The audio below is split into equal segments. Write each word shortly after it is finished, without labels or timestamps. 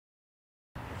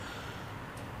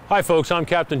Hi folks, I'm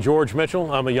Captain George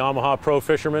Mitchell. I'm a Yamaha pro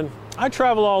fisherman. I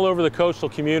travel all over the coastal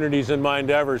communities in my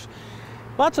endeavors.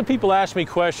 Lots of people ask me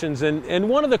questions, and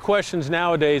one of the questions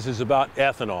nowadays is about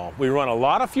ethanol. We run a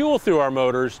lot of fuel through our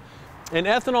motors, and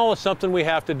ethanol is something we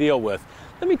have to deal with.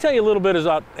 Let me tell you a little bit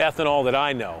about ethanol that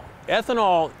I know.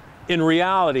 Ethanol, in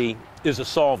reality, is a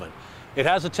solvent. It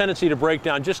has a tendency to break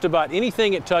down just about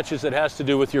anything it touches that has to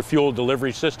do with your fuel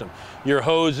delivery system. Your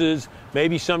hoses,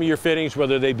 maybe some of your fittings,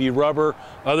 whether they be rubber,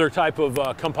 other type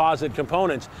of composite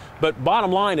components. But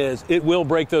bottom line is, it will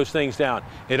break those things down.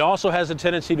 It also has a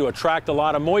tendency to attract a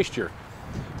lot of moisture.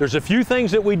 There's a few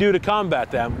things that we do to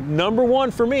combat that. Number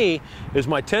one for me is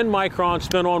my 10 micron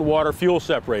spin-on water fuel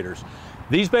separators.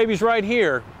 These babies right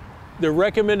here, the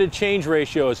recommended change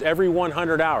ratio is every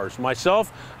 100 hours.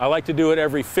 Myself, I like to do it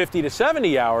every 50 to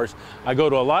 70 hours. I go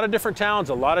to a lot of different towns,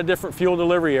 a lot of different fuel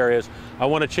delivery areas. I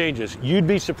want to change this. You'd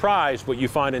be surprised what you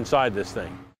find inside this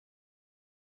thing.